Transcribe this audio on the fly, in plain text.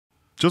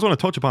Just want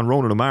to touch upon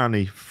Ronan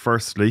O'Mahony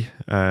firstly.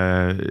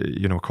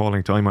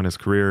 Calling time on his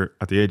career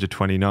at the age of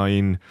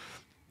 29.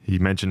 He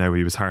mentioned how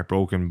he was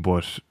heartbroken,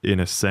 but in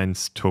a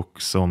sense took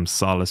some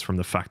solace from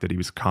the fact that he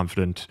was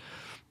confident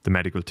the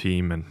medical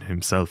team and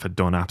himself had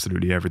done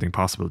absolutely everything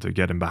possible to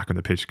get him back on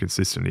the pitch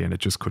consistently, and it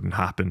just couldn't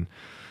happen.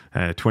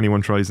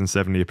 21 tries and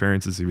 70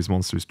 appearances. He was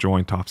Munster's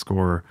joint top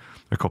scorer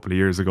a couple of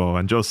years ago,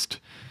 and just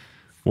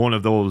one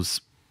of those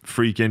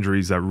freak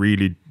injuries that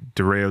really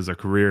derails a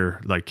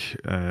career, like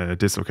a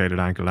dislocated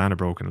ankle and a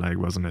broken leg,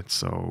 wasn't it?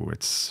 So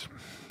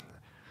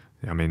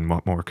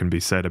what more can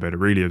be said about it?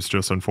 Really, it was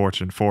just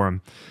unfortunate for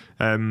him.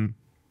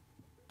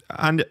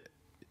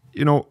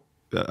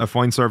 A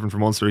fine servant for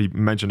Munster. He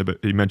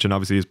mentioned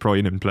obviously his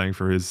pride in playing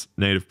for his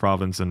native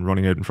province and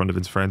running out in front of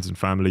his friends and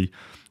family.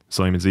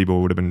 Simon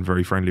Zebo would have been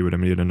very friendly with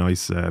him. He had a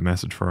nice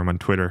message for him on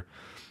Twitter.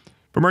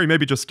 But Murray,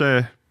 maybe just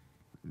to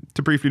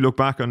briefly look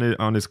back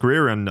on his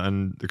career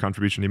and the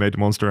contribution he made to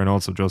Munster, and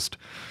also just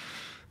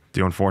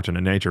the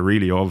unfortunate nature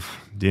really of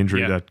the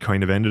injury that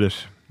kind of ended it.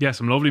 Yeah,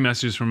 some lovely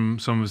messages from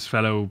some of his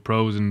fellow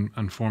pros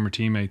and former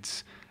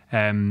teammates,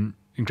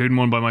 including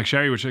one by Mike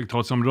Sherry, which I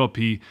thought summed it up.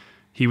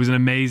 He was an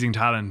amazing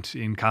talent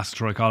in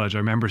Castletroy College. I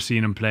remember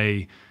seeing him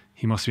play.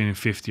 He must have been in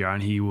fifth year,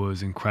 and he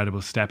was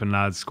incredible, stepping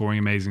lads, scoring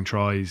amazing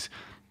tries.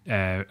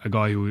 A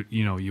guy who,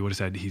 you would have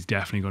said he's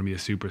definitely going to be a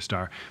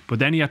superstar. But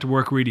then he had to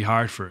work really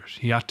hard for it.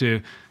 He had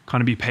to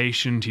kind of be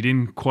patient. He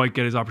didn't quite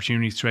get his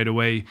opportunities straight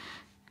away.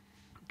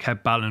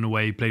 Kept battling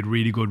away, played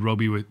really good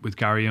rugby with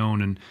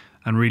Garryowen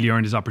and really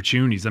earned his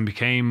opportunities and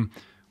became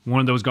one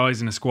of those guys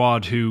in a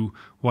squad who,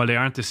 while they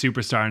aren't the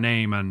superstar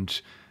name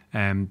and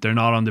they're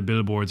not on the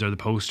billboards or the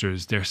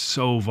posters, they're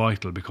so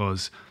vital,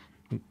 because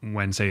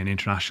when, say, an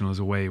international is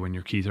away, when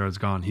your key third's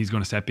gone, he's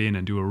going to step in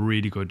and do a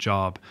really good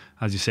job.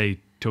 As you say,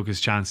 took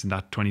his chance in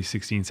that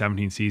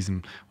 2016-17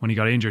 season. When he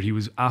got injured, he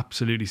was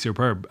absolutely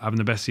superb, having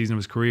the best season of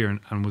his career,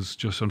 and was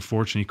just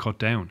unfortunately cut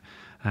down.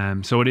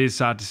 So it is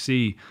sad to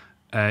see.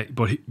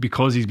 But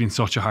because he's been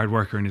such a hard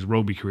worker in his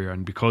rugby career,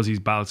 and because he's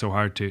battled so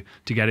hard to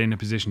get in a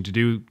position to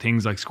do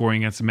things like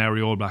scoring against the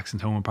Maori All Blacks in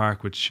Thomond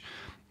Park, which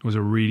was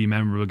a really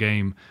memorable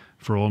game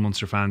for all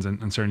Munster fans,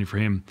 and certainly for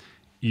him,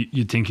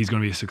 you'd think he's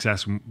going to be a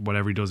success in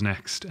whatever he does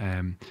next.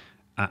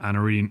 And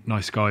a really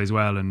nice guy as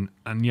well, and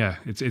yeah,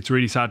 it's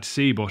really sad to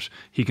see, but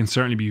he can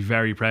certainly be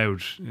very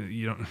proud.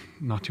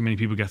 Not too many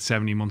people get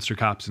 70 Munster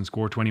caps and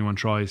score 21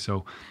 tries,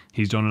 so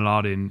he's done a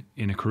lot in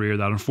a career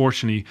that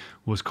unfortunately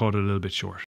was cut a little bit short.